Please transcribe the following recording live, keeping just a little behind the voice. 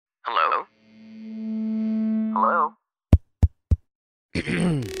Hello? Hello?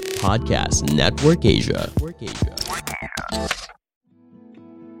 Podcast Network Asia.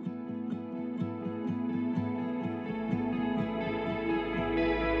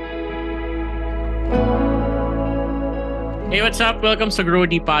 Hey, what's up? Welcome sa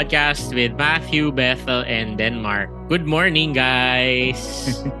Grody Podcast with Matthew, Bethel, and Denmark. Good morning,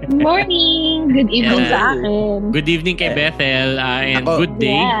 guys! Good morning! Good evening sa akin. Good evening kay Bethel and good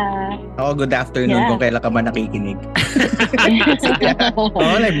day. Yeah. Ako, good afternoon kung kailan ka man nakikinig.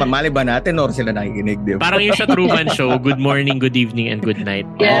 Like, mali ba natin or sila nakikinig? Diba? Parang yung sa Truman Show, good morning, good evening, and good night.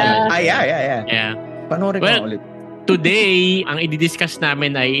 Yeah. Yeah. Panoorin ko ulit. Today, ang i-discuss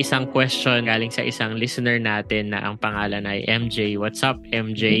namin ay isang question galing sa isang listener natin na ang pangalan ay MJ. What's up,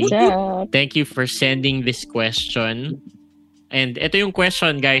 MJ? What's up? Thank you for sending this question. And ito yung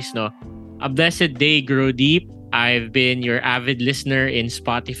question, guys, no? A blessed day, grow deep. I've been your avid listener in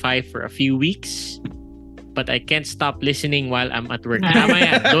Spotify for a few weeks. But I can't stop listening while I'm at work. Tama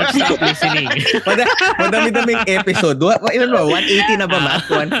yan. Don't stop listening. Madami-daming episode. Ilan ba? 180 na ba, Matt?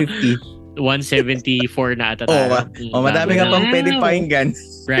 150? 174 na ata tayo. Madami ka pang pwede pakinggan.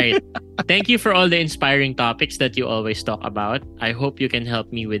 Right. Thank you for all the inspiring topics that you always talk about. I hope you can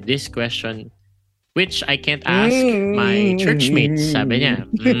help me with this question, which I can't ask my churchmates. Sabi niya.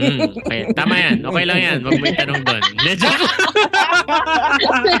 Okay, tama yan. Okay lang yan. Huwag may tanong doon.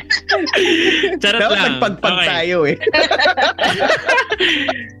 Charot Dapat lang. nagpagpag tayo eh.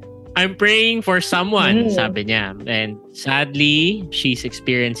 I'm praying for someone, sabi niya. And sadly, she's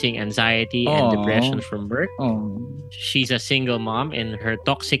experiencing anxiety and depression from birth. She's a single mom and her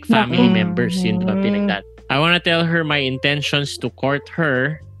toxic family members yun ba pinagdat. I want to tell her my intentions to court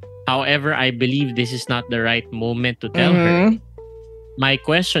her. However, I believe this is not the right moment to tell her. My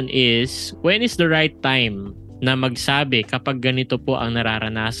question is, when is the right time na magsabi kapag ganito po ang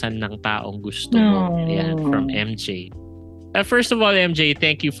nararanasan ng taong gusto mo? Yan, from MJ. First of all, MJ,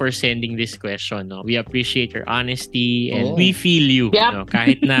 thank you for sending this question. No? We appreciate your honesty and we feel you. Yep. No?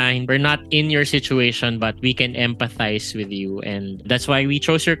 Kahit na we're not in your situation, but we can empathize with you. And that's why we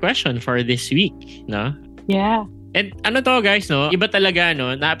chose your question for this week. No? Yeah. And ano to, guys, no? Iba talaga,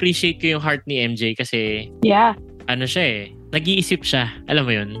 no? Na-appreciate ko yung heart ni MJ kasi ano siya eh. Nag-iisip siya. Alam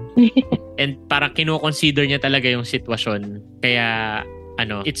mo yun? And parang kino-consider niya talaga yung sitwasyon. Kaya,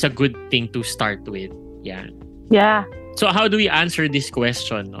 it's a good thing to start with. Yan. Yeah. So how do we answer this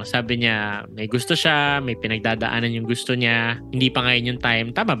question? No? Sabi niya, may gusto siya, may pinagdadaanan yung gusto niya, hindi pa ngayon yung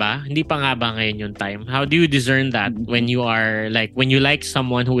time. Tama ba? Hindi pa nga ba ngayon yung time? How do you discern that when you like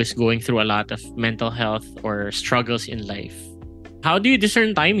someone who is going through a lot of mental health or struggles in life? How do you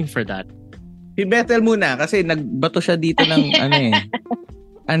discern timing for that? Si Bethel muna kasi nagbato siya dito ng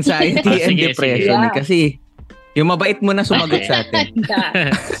anxiety and depression. Sige. Kasi yung mabait mo na sumagot sa atin.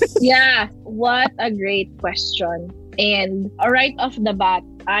 Yeah. What a great question. And right off the bat,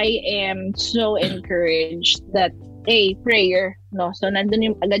 I am so encouraged that prayer, no? So nandun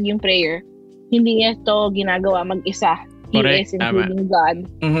yung agad yung prayer. Hindi niya to ginagawa mag-isa. He Correct, is including God.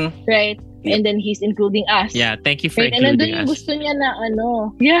 Right? And then he's including us. Yeah, thank you for And nandun including yung us. gusto niya na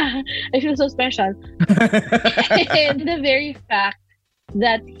I feel so special. And the very fact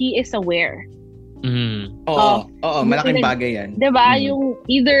that he is aware. Oo, malaking bagay yan. Diba? Yung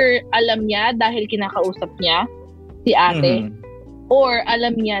either alam niya dahil kinakausap niya si ate, or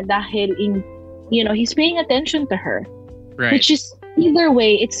alam niya dahil he's paying attention to her. Right. Which is, either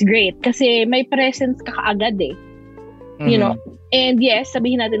way, it's great. Kasi may presence ka kaagad eh. You know? And yes,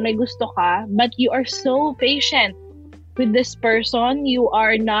 sabihin natin may gusto ka, but you are so patient with this person. You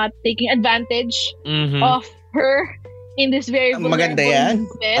are not taking advantage of her in this very maganda yan.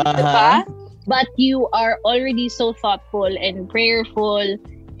 moment, diba? But you are already so thoughtful and prayerful,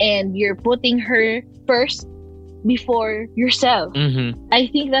 and you're putting her first before yourself. I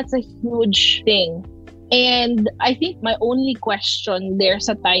think that's a huge thing. And I think my only question there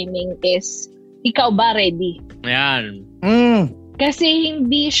sa timing is, ikaw ba ready? Ayan. Kasi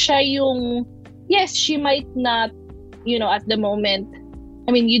hindi siya yung, yes, she might not, at the moment,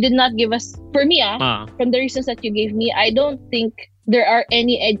 I mean, you did not give us, for me from the reasons that you gave me, I don't think there are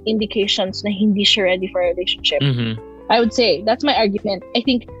any indications na hindi siya ready for a relationship. I would say, that's my argument. I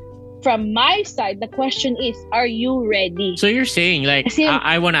think, from my side, the question is, are you ready? So you're saying, like, Kasi,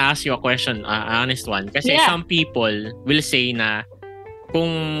 I want to ask you a question, honest one. Kasi some people will say na kung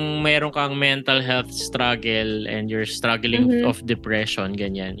mayroon kang mental health struggle and you're struggling of depression,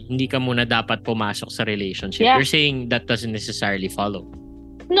 ganyan, hindi ka muna dapat pumasok sa relationship. Yeah. You're saying that doesn't necessarily follow.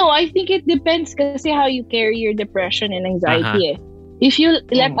 No, I think it depends kasi how you carry your depression and anxiety. If you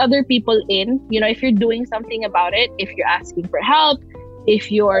let other people in, if you're doing something about it, if you're asking for help,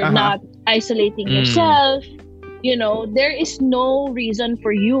 if you're not isolating yourself, there is no reason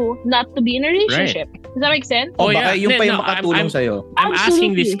for you not to be in a relationship. Right. Does that make sense? Oh, baka yung pa yung makatulong sa'yo. I'm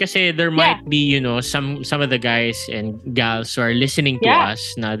asking this kasi there might be, some of the guys and gals who are listening to us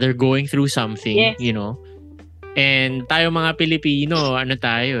na they're going through something, And tayo mga Pilipino,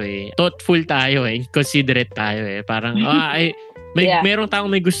 thoughtful tayo considerate tayo Parang, merong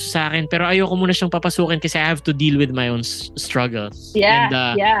taong may gusto sa akin pero ayoko muna siyang papasukin kasi I have to deal with my own struggles. And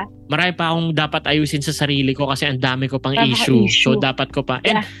marami pa akong dapat ayusin sa sarili ko kasi ang dami ko pang issue. So dapat ko pa.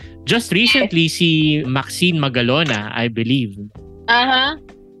 And just recently, si Maxine Magalona, I believe,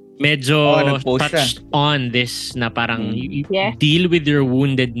 medyo touched on this na parang you deal with your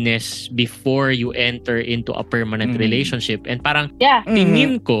woundedness before you enter into a permanent relationship. And parang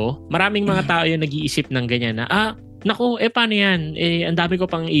tingin ko, maraming mga tao yung nag-iisip ng ganyan na, naku, paano yan? Ang dami ko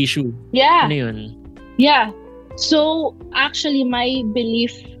pang issue. Yeah. Ano yun? Yeah. So, actually, my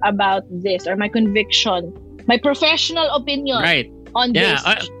belief about this or my conviction, my professional opinion on this.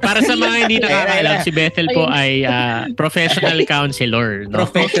 Para sa mga hindi nakakaalam, si Bethel po ay professional counselor. No?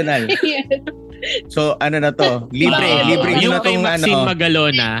 Professional. Yes. So, ano na to? Libre yung na kay tong Maxine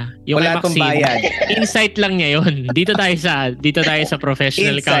Magalona, yung wala kay Maxine, bayad. Insight lang niya yun. Dito tayo sa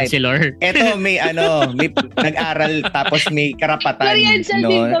professional counselor. Eto, may nag-aral tapos may karapatan.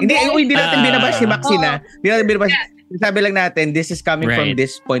 Hindi natin binabash si Maxine Hindi natin binabash. Sabi lang natin, this is coming from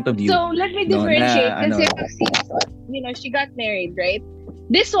this point of view. So, let me differentiate. Kasi Maxine, she got married, right?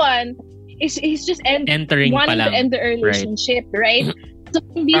 This one, he's just entering wanting to end the relationship, right? So,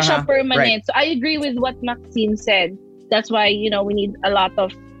 hindi siya permanent. Right. So, I agree with what Maxine said. That's why, we need a lot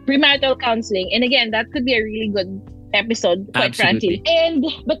of premarital counseling. And again, that could be a really good episode, quite frankly.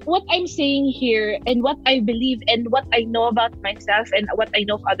 But what I'm saying here, and what I believe, and what I know about myself, and what I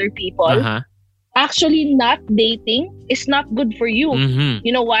know of other people, actually not dating is not good for you. Mm-hmm.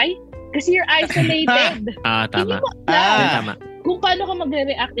 You know why? Kasi you're isolated. Tama. Tama. Kung paano ka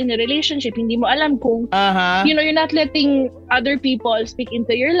magre-react in a relationship, hindi mo alam kung, you're not letting other people speak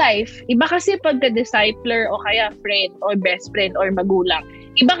into your life. Iba kasi pagka-discipler o kaya friend or best friend or magulang.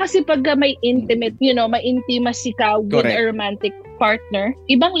 Iba kasi pagka may intimate, may intimacy ka with a romantic partner.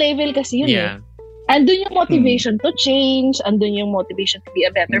 Ibang level kasi yun Andun yung motivation to change, andun yung motivation to be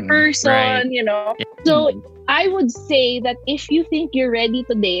a better person, So, I would say that if you think you're ready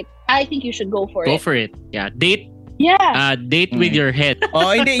to date, I think you should go for it. Go for it. Yeah. Date Date with your head.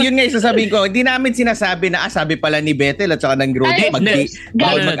 Hindi. Yun nga yung sasabihin ko. Hindi namin sinasabi na, sabi pala ni Bethel at saka ng Grody,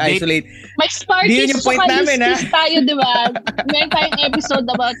 mag-isolate. May Sparties, saka listis tayo, di ba? Meron tayong episode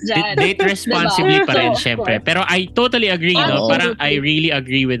about dyan. Date responsibly pa rin, syempre. Pero I totally agree, no? Parang I really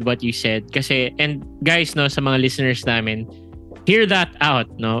agree with what you said. Kasi, and guys, no, sa mga listeners namin, hear that out,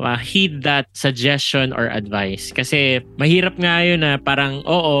 no? Heed that suggestion or advice. Kasi, mahirap nga yun na parang,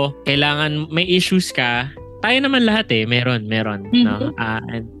 kailangan may issues ka. Tayo naman lahat meron, no?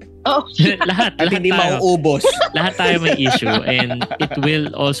 And lahat hindi tayo. Mauubos. Lahat tayo may issue and it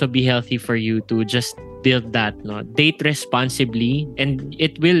will also be healthy for you to just build that, no? Date responsibly and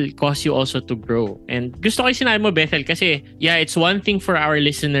it will cause you also to grow. And gusto ko yung sinabi mo, Bethel, kasi it's one thing for our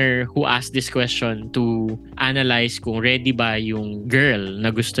listener who asked this question to analyze kung ready ba yung girl na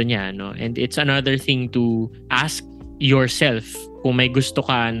gusto niya, no? And it's another thing to ask yourself kung may gusto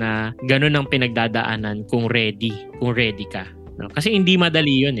ka na ganun ang pinagdadaanan kung ready ka, no? Kasi hindi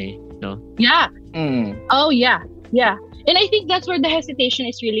madali yun no? Yeah. Oh yeah. And I think that's where the hesitation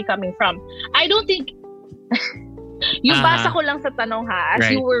is really coming from. I don't think yung basa ko lang sa tanong as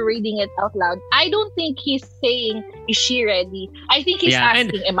you were reading it out loud, I don't think he's saying, is she ready? I think he's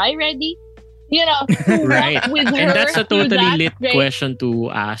asking, am I ready? Right. With her, and that's a totally lit question to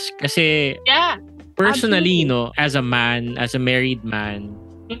ask. Kasi personally, as a man, as a married man,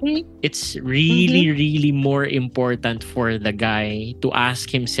 it's really, really more important for the guy to ask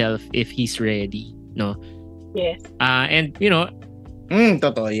himself if he's ready, no? Yes. And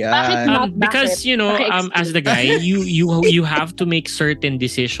totoo yan. Because as the guy, you have to make certain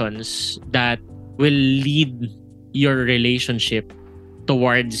decisions that will lead your relationship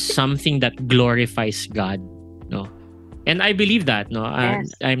towards something that glorifies God, no? And I believe that, no?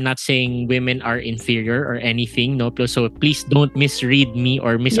 Yes. I'm not saying women are inferior or anything, no? So please don't misread me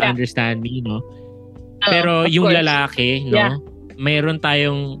or misunderstand me, no? Pero yung lalaki, no? Mayroon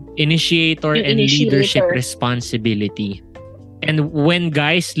tayong initiator and leadership responsibility. And when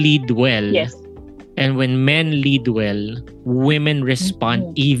guys lead well, and when men lead well, women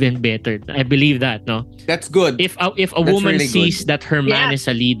respond even better. I believe that, no? That's good. If a woman really sees that her man is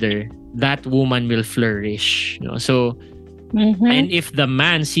a leader, that woman will flourish, no? So, and if the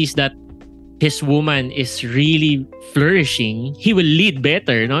man sees that his woman is really flourishing, he will lead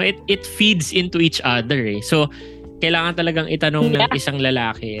better, no? It feeds into each other eh. So kailangan talagang itanong ng isang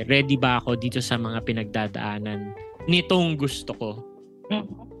lalaki, ready ba ako dito sa mga pinagdadaanan nitong gusto ko?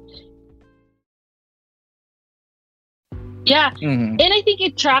 Yeah. And I think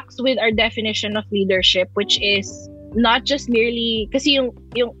it tracks with our definition of leadership, which is not just merely, kasi yung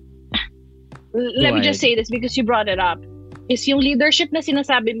let me just say this because you brought it up, is yung leadership na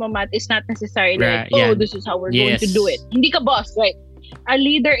sinasabi mo, Matt, is not necessarily this is how we're going to do it. Hindi ka boss, right? A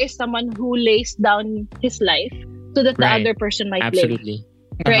leader is someone who lays down his life so that the other person might live.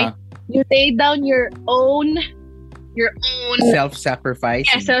 Right? You lay down your own self-sacrifice.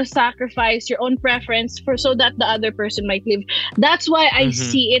 Yeah, self-sacrifice, your own preference so that the other person might live. That's why I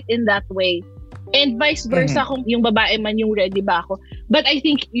see it in that way. And vice versa kung yung babae man yung ready ba ako. But I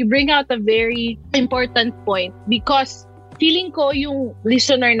think you bring out a very important point because feeling ko yung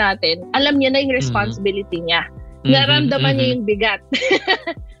listener natin, alam niya na yung responsibility niya. Naramdaman niya yung bigat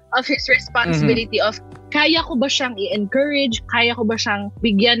of his responsibility of kaya ko ba siyang i-encourage? Kaya ko ba siyang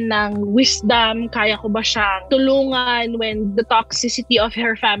bigyan ng wisdom? Kaya ko ba siyang tulungan when the toxicity of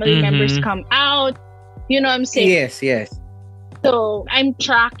her family members come out? You know what I'm saying? Yes. So, I'm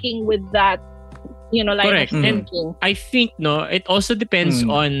tracking with that, correct. And I think, it also depends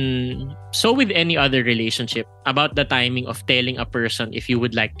on, so with any other relationship, about the timing of telling a person if you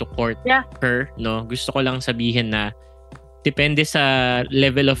would like to court her, gusto ko lang sabihin na depende sa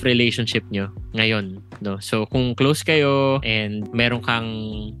level of relationship nyo ngayon, So kung close kayo and meron kang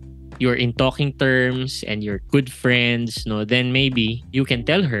you're in talking terms and you're good friends, then maybe you can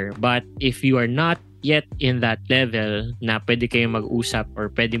tell her. But if you are not yet in that level na pwede kayong mag-usap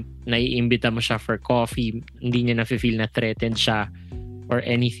or pwede naiimbita mo siya for coffee, hindi niya na-feel na threatened siya or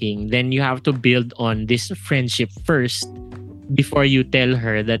anything, then you have to build on this friendship first before you tell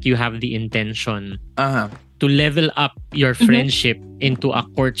her that you have the intention to level up your friendship into a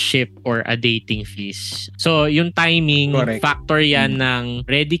courtship or a dating phase. So, yung timing, factor yan ng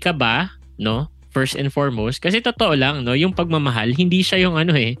ready ka ba, first and foremost. Kasi totoo lang, yung pagmamahal, hindi siya yung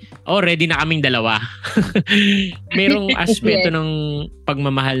ready na kaming dalawa. Merong aspeto ng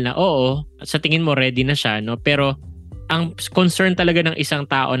pagmamahal na, sa tingin mo ready na siya, pero ang concern talaga ng isang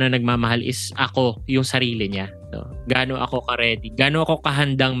tao na nagmamahal is ako, yung sarili niya. Gaano ako ka-ready? Gaano ako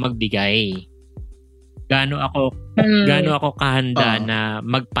kahandang magbigay? Gaano ako kahanda na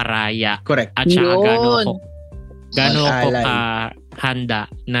magparaya? Correct. At saka gaano ako kahanda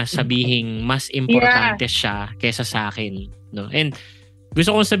na sabihing mas importante siya kaysa sa akin, And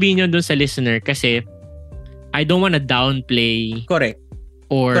gusto kong sabihin yun dun sa listener kasi I don't wanna downplay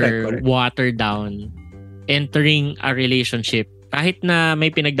or water down entering a relationship kahit na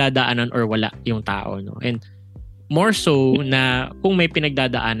may pinagdadaanan or wala yung tao, And more so na kung may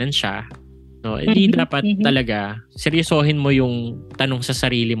pinagdadaanan siya, hindi dapat talaga seryosohin mo yung tanong sa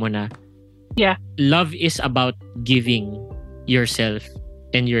sarili mo na love is about giving yourself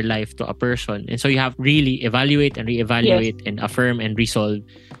and your life to a person. And so you have really evaluate and reevaluate and affirm and resolve.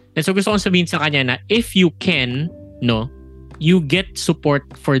 And so gusto kong sabihin sa kanya na if you can, you get support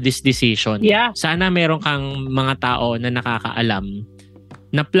for this decision. Sana meron kang mga tao na nakakaalam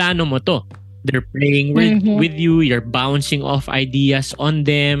na plano mo to. They're praying with you, you're bouncing off ideas on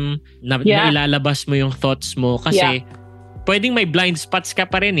them, na ilalabas mo yung thoughts mo kasi pwedeng may blind spots ka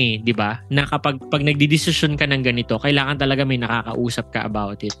pa rin di ba? Na kapag nagdidesisyon ka ng ganito, kailangan talaga may nakakausap ka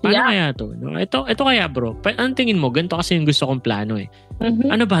about it. Paano kaya to? Ito kaya bro, anong tingin mo? Ganito kasi yung gusto kong plano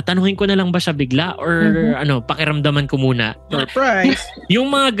Ano ba? Tanuhin ko na lang ba siya bigla? Or pakiramdaman ko muna? Surprise!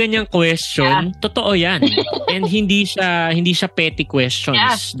 Yung mga ganyang question, totoo yan. And hindi siya petty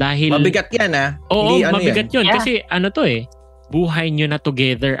questions. Dahil mabigat yan Oo, mabigat yun. Kasi buhay nyo na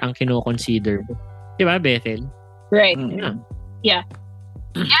together ang kino-consider. Diba, Bethel? Right. Yeah.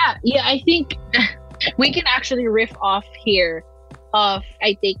 I think we can actually riff off here of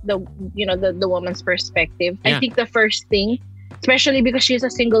I take the woman's perspective. I think the first thing, especially because she's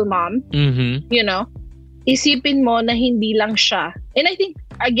a single mom, isipin mo na hindi lang siya. And I think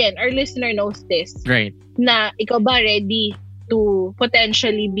again, our listener knows this. Right. Na ikaw ba ready to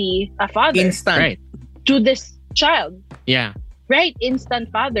potentially be a father? Instant. To this child. Yeah. Right? Instant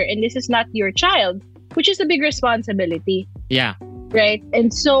father. And this is not your child, which is a big responsibility. Yeah. Right?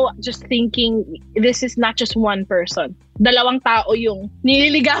 And so, just thinking, this is not just one person. Dalawang tao yung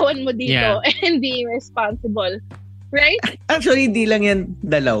nililigawan mo dito and being responsible Right? Actually, di lang yan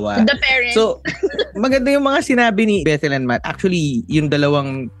dalawa. The parents. So, maganda yung mga sinabi ni Bethel and Matt. Actually, yung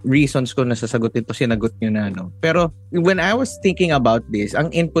dalawang reasons ko na sasagot ito, sinagot nyo na, no? Pero, when I was thinking about this,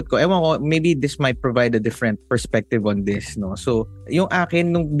 ang input ko, ewan ko, maybe this might provide a different perspective on this, no? So, yung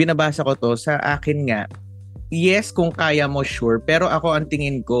akin, nung binabasa ko to, sa akin nga, yes, kung kaya mo, sure. Pero ako, ang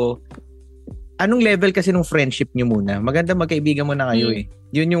tingin ko, anong level kasi nung friendship nyo muna? Maganda magkaibigan mo na kayo eh.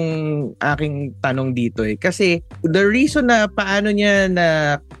 Yun yung aking tanong dito eh. Kasi the reason na paano niya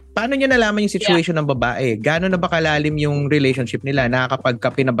nalaman yung situation ng babae? Gaano na ba kalalim yung relationship nila?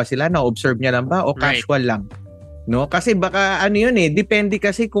 Nakakapagkape na ba sila? Na-observe niya lang ba? O casual lang? No? Kasi baka ano yun eh. Depende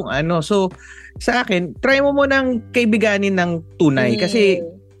kasi kung ano. So, sa akin, try mo munang kaibiganin ng tunay. Kasi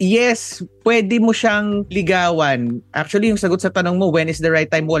yes, pwede mo siyang ligawan. Actually, yung sagot sa tanong mo, when is the right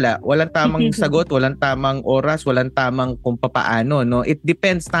time? Walang tamang sagot, walang tamang oras, walang tamang kung papaano, no? It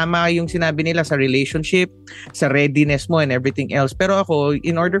depends. Tama yung sinabi nila sa relationship, sa readiness mo and everything else. Pero ako,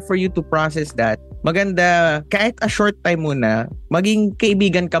 in order for you to process that, maganda, kahit a short time muna, maging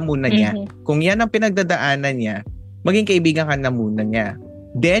kaibigan ka muna niya. Kung yan ang pinagdadaanan niya, maging kaibigan ka na muna niya.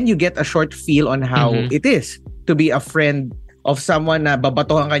 Then, you get a short feel on how it is to be a friend of someone na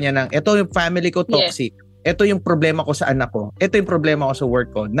babatohan kanya ng, ito yung family ko toxic. Ito yung problema ko sa anak ko. Ito yung problema ko sa work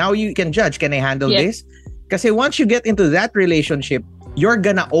ko. Now you can judge, can I handle this? Kasi once you get into that relationship, you're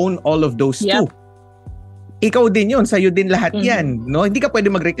gonna own all of those too. Ikaw din yun, sa'yo din lahat yan. No? Hindi ka pwede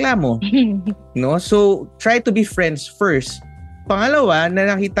magreklamo. No? So, try to be friends first. Pangalawa,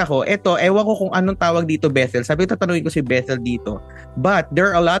 na nakita ko, ewan ko kung anong tawag dito, Bethel. Sabi ko, tatanungin ko si Bethel dito. But there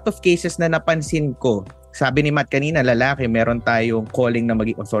are a lot of cases na napansin ko. Sabi ni Matt kanina, lalaki, meron tayong calling na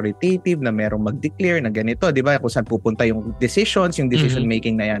maging authoritative, na merong mag-declare na ganito, di ba? Kung saan pupunta yung decisions, yung decision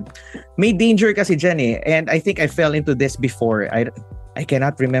making na yan. May danger kasi dyan eh. And I think I fell into this before. I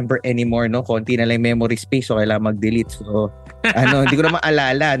cannot remember anymore, no? Konti na lang memory space, so kailangan mag-delete. So, hindi ko na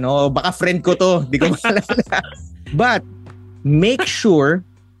maalala, no? Baka friend ko to, hindi ko maalala. But, make sure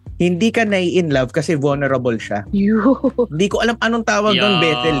hindi ka in love kasi vulnerable siya. Hindi ko alam anong tawag doon,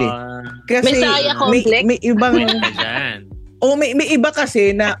 Bethel eh. Kasi Messiah complex. May ibang may iba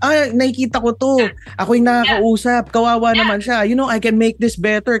kasi na nakikita ko to. Ako yung nakakausap, kawawa naman siya. You know, I can make this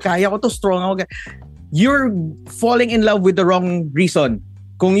better. Kaya ko to, strong ako. You're falling in love with the wrong reason.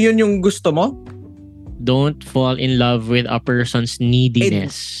 Kung yun yung gusto mo, don't fall in love with a person's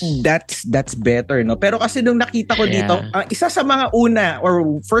neediness. That's better, no? Pero kasi nung nakita ko dito, isa sa mga una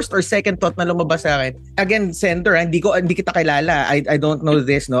or first or second thought na lumabas sa akin, again, sender, hindi kita kilala. I don't know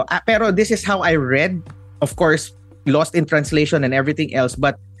this, no? Pero this is how I read. Of course, lost in translation and everything else.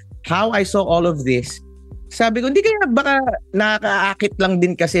 But how I saw all of this, sabi ko, hindi kaya baka nakakaakit lang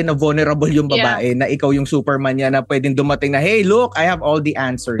din kasi na vulnerable yung babae, na ikaw yung Superman niya na pwedeng dumating na, hey, look, I have all the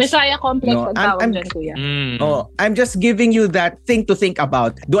answers. Messiah complex ang tawag dyan, kuya. I'm just giving you that thing to think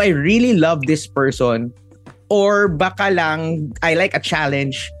about. Do I really love this person? Or baka lang, I like a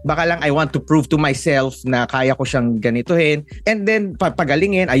challenge. Baka lang I want to prove to myself na kaya ko siyang ganituhin. And then,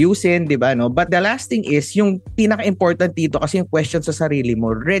 pagalingin, ayusin, di ba? No? But the last thing is, yung pinaka-important dito, kasi yung question sa sarili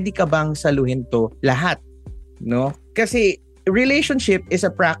mo, ready ka bang saluhin to lahat? No? Kasi relationship is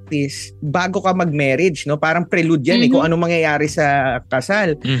a practice bago ka mag-marriage, no? Parang prelude yan kung ano mangyayari sa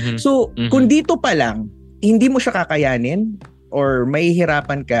kasal. So, kung dito pa lang hindi mo siya kakayanin or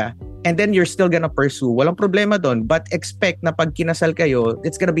mahihirapan ka, and then you're still gonna pursue, walang problema doon, but expect na pag kinasal kayo,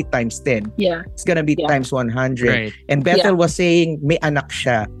 it's gonna be times 10. It's gonna be times 100. Right. And Bethel was saying may anak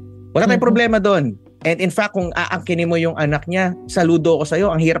siya. Wala tayong problema doon. And in fact, kung aangkinin mo yung anak niya, saludo ko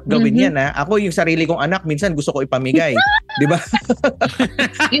sa'yo. Ang hirap gawin yan, ha? Ako, yung sarili kong anak, minsan gusto ko ipamigay. Di ba?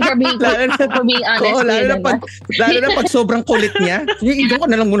 For being honest. Lalo na pag sobrang kulit niya, doon ko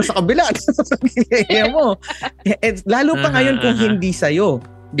na lang muna sa kabila. Mo. Lalo pa ngayon kung hindi sa'yo.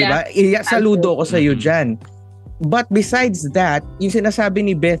 Di ba? Saludo ko sa'yo dyan. But besides that, yung sinasabi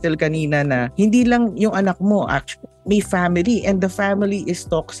ni Bethel kanina na hindi lang yung anak mo, actually, may family, and the family is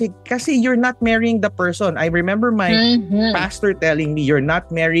toxic kasi you're not marrying the person. I remember my pastor telling me, you're not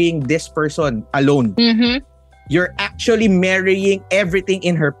marrying this person alone. You're actually marrying everything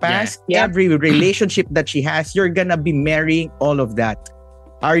in her past, every relationship that she has. You're gonna be marrying all of that.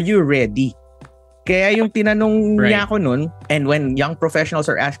 Are you ready? Kaya yung tinanong niya ako nun, and when young professionals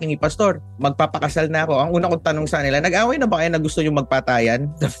are asking me, Pastor, magpapakasal na ako, ang una kong tanong sa nila, nag-away na ba kayo na gusto nyo magpatayan?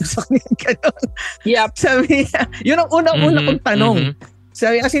 Sabi sa kanya, gano'n. Sabi niya, yun ang unang-una kong tanong.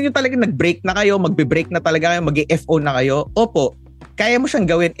 Sabi, kasi yung talaga nag-break na kayo, magbe-break na talaga kayo, mag-FO na kayo. Opo, kaya mo siyang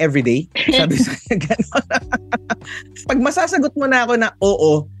gawin everyday? Sabi sa kanya, gano'n. Pag masasagot mo na ako na,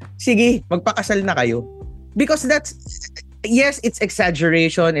 oo, sige, magpakasal na kayo. Because yes, it's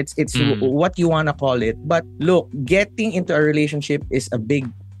exaggeration. It's what you want to call it. But look, getting into a relationship is a big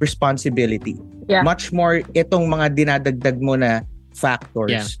responsibility. Yeah. Much more itong mga dinadagdag mo na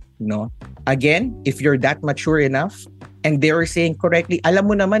factors. No? Again, if you're that mature enough and they were saying correctly, alam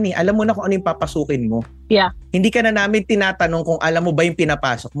mo na kung ano yung papasukin mo. Yeah. Hindi ka na namin tinatanong kung alam mo ba yung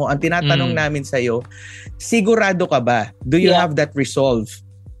pinapasok mo. Ang tinatanong namin sa'yo, sigurado ka ba? Do you have that resolve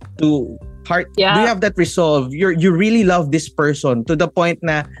to heart? Yeah. Do you have that resolve? You really love this person to the point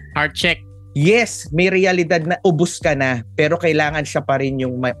na heart check. Yes, may realidad na ubos ka na, pero kailangan siya pa rin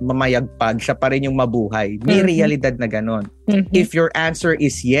yung mamayagpag, siya pa rin yung mabuhay. May realidad na ganon. If your answer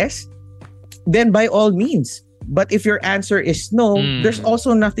is yes, then by all means. But if your answer is no, there's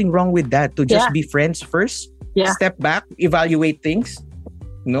also nothing wrong with that. To just be friends first, step back, evaluate things.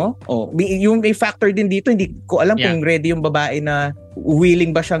 No? Yung may factor din dito, hindi ko alam kung ready yung babae na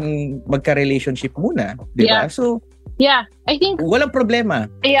willing ba siyang magka-relationship muna. Di ba? So, yeah, I think walang problema.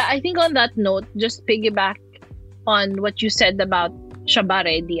 Yeah, I think on that note, just piggyback on what you said about siya ba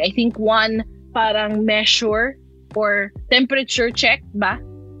ready. I think one parang measure or temperature check ba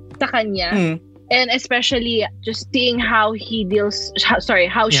sa kanya. And especially just seeing how she deals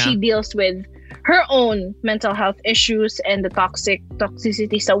with her own mental health issues and the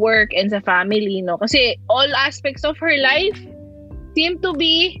toxicity sa work and sa family, no? Kasi all aspects of her life seem to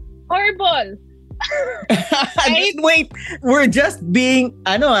be horrible. Wait, we're just being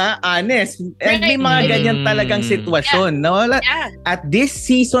honest. And may mga ganyan talagang sitwasyon, no? At this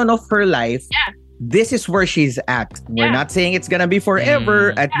season of her life, this is where she's at. We're not saying it's gonna be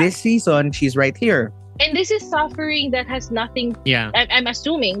forever. At this season, she's right here. And this is suffering that has nothing. I'm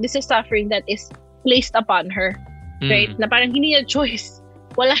assuming this is suffering that is placed upon her, right? Na parang hindi niya choice.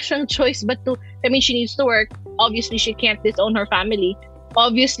 Wala siyang choice but to. I mean, she needs to work. Obviously, she can't disown her family.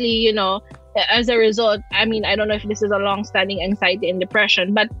 Obviously, as a result, I mean, I don't know if this is a long-standing anxiety and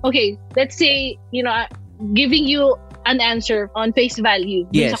depression, but okay, let's say, giving you an answer on face value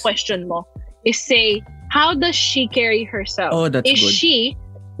sa question mo is say, how does she carry herself? Oh, that's is good. She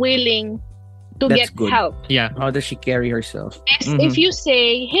willing to get help? Yeah. How does she carry herself? If you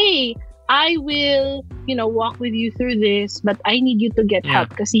say, hey, I will, walk with you through this, but I need you to get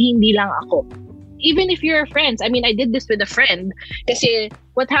help kasi hindi lang ako. Even if you're friends, I mean, I did this with a friend. Kasi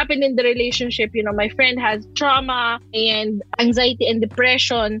what happened in the relationship, my friend has trauma and anxiety and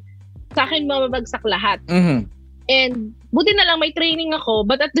depression. Sa akin, mababagsak lahat. And buti na lang may training ako,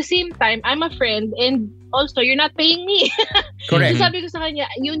 but at the same time, I'm a friend and also you're not paying me. Correct. So sabi ko sa kanya,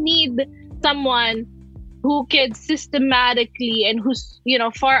 you need someone who can systematically and who's,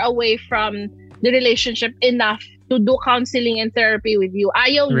 far away from the relationship enough to do counseling and therapy with you.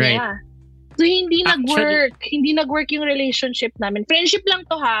 Ayaw niya. So hindi nag-work yung relationship namin. Friendship lang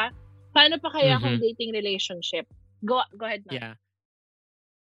to ha. Paano pa kaya kung dating relationship? Go ahead na. Yeah.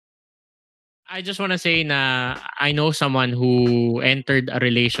 I just want to say na I know someone who entered a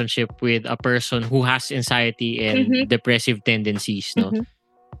relationship with a person who has anxiety and depressive tendencies, no?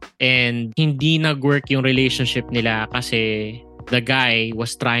 And hindi nag-work yung relationship nila kasi the guy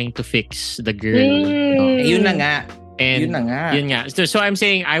was trying to fix the girl. No? Yun na nga. And yun nga. So I'm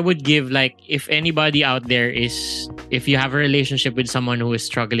saying I would give, like, if anybody out there if you have a relationship with someone who is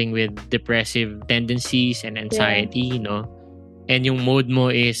struggling with depressive tendencies and anxiety, and yung mode mo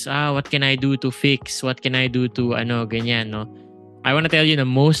is, what can I do to fix? What can I do to, ganyan, no? I want to tell you na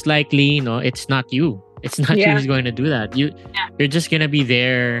most likely, it's not you. It's not you who's going to do that. You're just going to be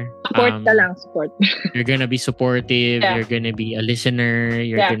there. Support na lang, support. You're going to be supportive. You're going to be a listener.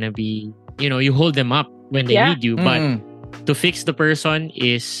 You're going to be, you hold them up when they need you. But to fix the person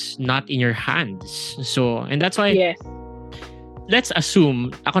is not in your hands. So, and that's why, let's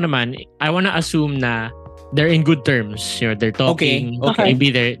assume, ako naman, I want to assume na they're in good terms. They're talking. Okay. Maybe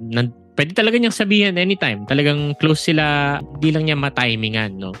pwede talaga niyang sabihin anytime. Talagang close sila. Di lang niya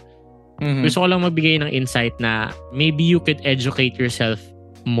matimingan, no? Gusto ko lang magbigay ng insight na maybe you could educate yourself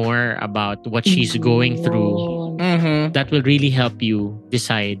more about what she's going through. That will really help you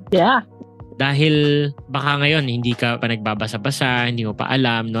decide. Yeah. Dahil baka ngayon hindi ka pa nagbabasa-basa, hindi mo pa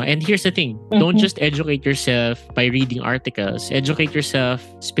alam, no? And here's the thing, don't just educate yourself by reading articles. Educate yourself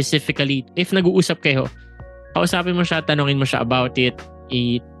specifically. If nag-uusap kayo, kausapin mo siya, tanungin mo siya about it,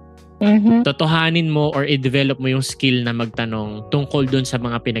 totohanin mo or i-develop mo yung skill na magtanong tungkol dun sa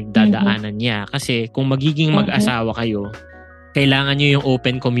mga pinagdadaanan niya. Kasi kung magiging mag-asawa kayo, kailangan nyo yung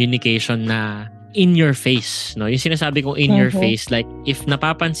open communication na in your face, no? Yung sinasabi kong in your face, like if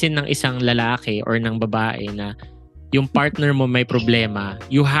napapansin ng isang lalaki or ng babae na yung partner mo may problema,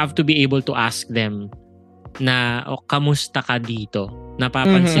 you have to be able to ask them na, kamusta ka dito?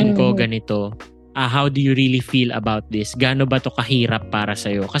 Napapansin ko ganito. how do you really feel about this? Gaano ba to kahirap para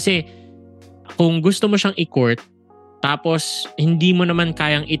sa'yo? Kasi kung gusto mo siyang i-court, tapos hindi mo naman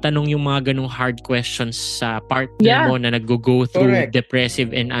kayang itanong yung mga ganong hard questions sa partner mo na nag-go through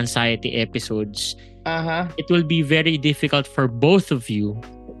depressive and anxiety episodes, it will be very difficult for both of you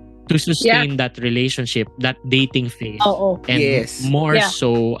to sustain that relationship, that dating phase. And more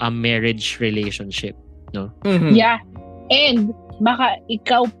so a marriage relationship. No? Yeah. And baka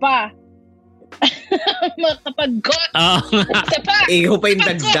ikaw pa makapag-got. Ikaw pa yung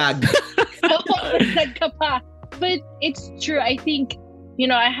dagdag. Dagdag ka pa. But it's true. I think,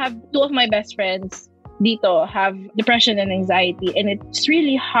 I have 2 of my best friends dito have depression and anxiety, and it's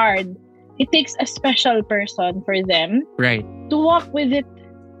really hard. It takes a special person for them to walk with it,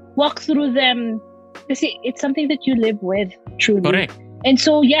 walk through them. Kasi it's something that you live with, truly. Correct. And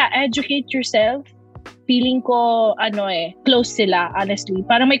so, educate yourself. Feeling ko, close sila, honestly.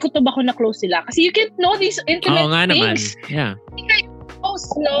 Parang may kutob ako na close sila. Kasi you can't know these intimate things. Yeah. Close,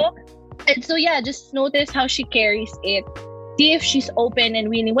 no? And so, just notice how she carries it. See if she's open and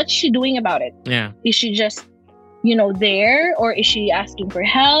willing. What's she doing about it? Yeah. Is she just, there? Or is she asking for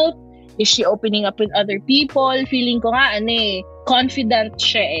help? Is she opening up with other people? Feeling ko nga, confident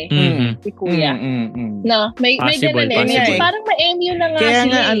siya si Kuya. No, may ganun possible. Parang ma-MU na nga kaya sila. Kaya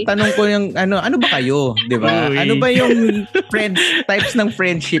nga, ang tanong ko yung, ano ba kayo? Di ba? Ano ba yung types ng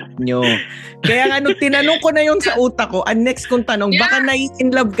friendship nyo? Kaya nga, tinanong ko na yung sa utak ko, ang next kong tanong, baka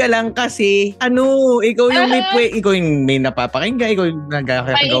na-in love ka lang kasi, ikaw yung ikaw yung may napapakinggan, ikaw yung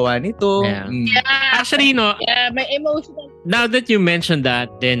nagkakagawa nito. Actually, may emotional. Now that you mentioned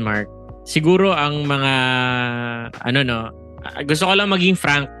that, Denmark, siguro ang mga, gusto ko lang maging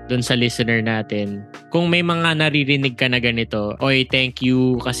frank dun sa listener natin. Kung may mga naririnig ka na ganito, oy, thank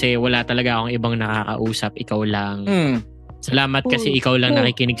you kasi wala talaga akong ibang nakakausap, ikaw lang. Salamat kasi ikaw lang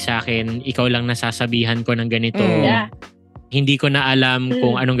nakikinig sa akin, ikaw lang nasasabihan ko ng ganito. Hindi ko na alam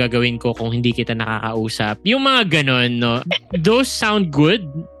kung anong gagawin ko kung hindi kita nakakausap. Yung mga ganon, no? Those sound good,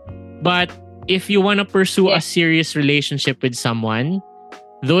 but if you wanna pursue a serious relationship with someone,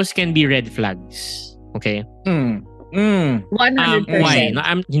 those can be red flags. Okay? 100%. Why?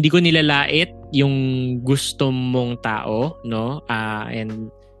 Hindi ko nilalait yung gusto mong tao, no?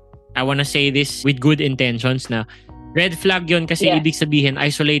 And I wanna say this with good intentions na red flag yun kasi ibig sabihin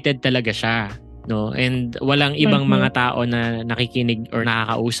isolated talaga siya, no? And walang ibang mga tao na nakikinig or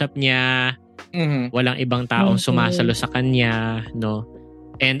nakakausap niya. Walang ibang taong sumasalo sa kanya, no?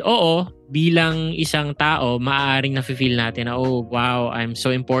 And bilang isang tao, maaaring nafe-feel natin na, wow, I'm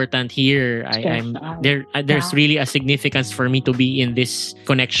so important here. There's really a significance for me to be in this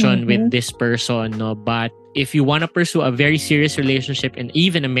connection with this person, no? But if you want to pursue a very serious relationship and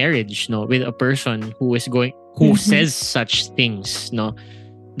even a marriage, no, with a person who says such things, no,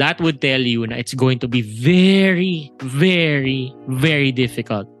 that would tell you na it's going to be very, very, very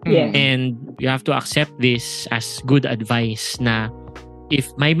difficult. And you have to accept this as good advice na if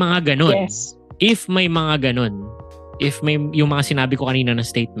may mga ganun, if may yung mga sinabi ko kanina na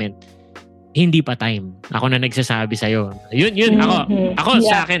statement, hindi pa time. Ako na nagsasabi sa'yo. Yun, ako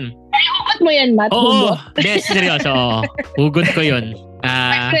sa akin. Ay, hugot mo yan, Matt. Oo, seryoso. Hugot ko yun.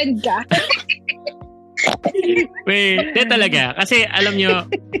 My friend ka. Wait, talaga. Kasi alam nyo,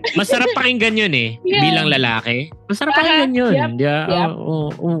 masarap pakinggan yun bilang lalaki. Masarap pakinggan yun.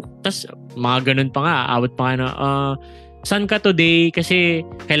 Tapos mga ganun pa nga, awat pa nga na, saan ka today? Kasi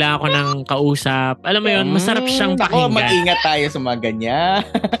kailangan ko ng kausap. Alam mo yun, masarap siyang pakinggan. Mag-ingat tayo sa mga ganyan.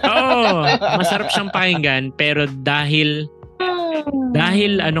 Masarap siyang pakinggan. Pero dahil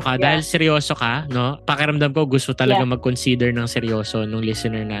dahil seryoso ka, no? Pakiramdam ko gusto talaga mag-consider ng seryoso nung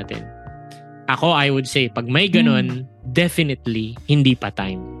listener natin. Ako, I would say, pag may ganun, definitely, hindi pa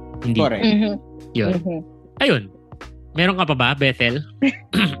time. Hindi. Correct. Yun. Ayun. Meron ka pa ba, Bethel?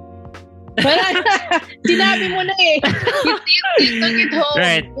 Sinabi mo na you took it home.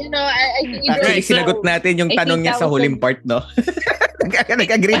 Right. I think actually, sinagot natin yung tanong niya sa huling part, no?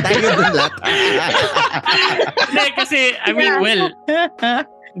 Nag-agree tayo dun lahat. Kasi,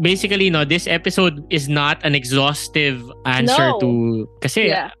 basically, this episode is not an exhaustive answer to...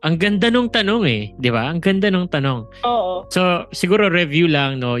 Kasi, ang ganda nung tanong di ba? Ang ganda nung tanong. Oo. So, siguro review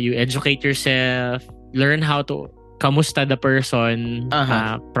lang, no? You educate yourself, learn how to kamusta the person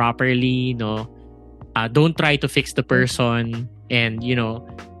properly, no? Don't try to fix the person and,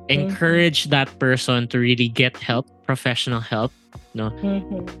 encourage that person to really get help, professional help, no?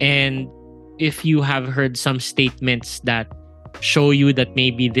 And if you have heard some statements that show you that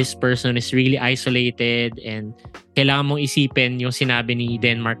maybe this person is really isolated and kailangan mong isipin yung sinabi ni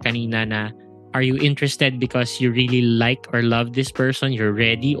Denmark kanina na Are you interested because you really like or love this person? You're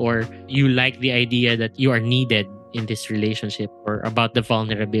ready, or you like the idea that you are needed in this relationship, or about the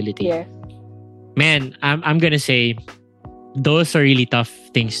vulnerability? Yes. Man, I'm gonna say those are really tough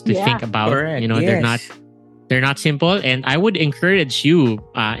things to think about. Correct. You know, Yes. they're not simple, and I would encourage you,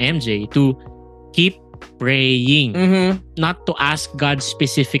 MJ, to keep praying, not to ask God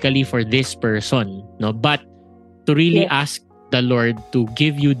specifically for this person, no, but to really ask the Lord to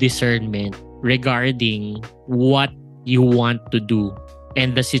give you discernment regarding what you want to do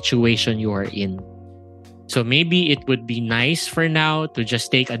and the situation you are in. So maybe it would be nice for now to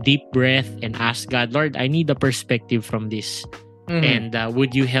just take a deep breath and ask God, Lord, I need a perspective from this. And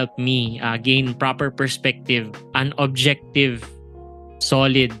would you help me gain proper perspective, an objective,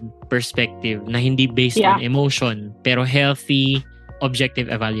 solid perspective na hindi based on emotion, pero healthy, objective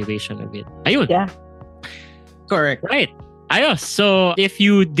evaluation of it. Ayun. Yeah. Correct. Right. Ayos. So if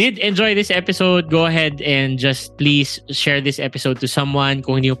you did enjoy this episode, go ahead and just please share this episode to someone.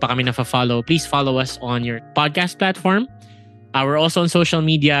 Kung hindi mo pa kami na-follow, please follow us on your podcast platform. We're also on social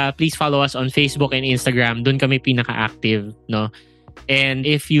media. Please follow us on Facebook and Instagram. Doon kami pinaka-active, no? And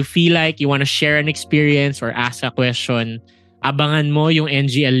if you feel like you want to share an experience or ask a question, abangan mo yung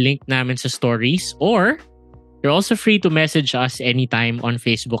NGL link namin sa stories, or you're also free to message us anytime on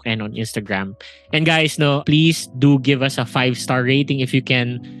Facebook and on Instagram. And guys, no, please do give us a 5-star rating if you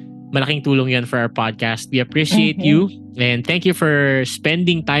can. Malaking tulong yan for our podcast. We appreciate you, and thank you for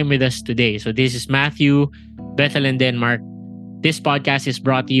spending time with us today. So this is Matthew, Bethel, and Denmark. This podcast is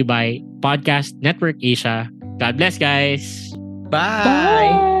brought to you by Podcast Network Asia. God bless, guys. Bye.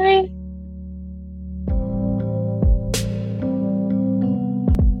 Bye.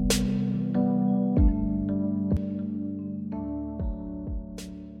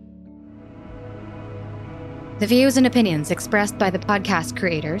 The views and opinions expressed by the podcast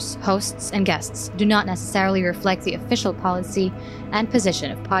creators, hosts, and guests do not necessarily reflect the official policy and position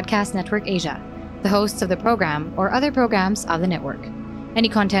of Podcast Network Asia, the hosts of the program, or other programs of the network. Any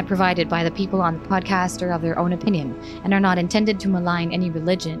content provided by the people on the podcast are of their own opinion and are not intended to malign any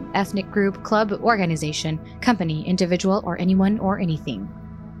religion, ethnic group, club, organization, company, individual, or anyone or anything.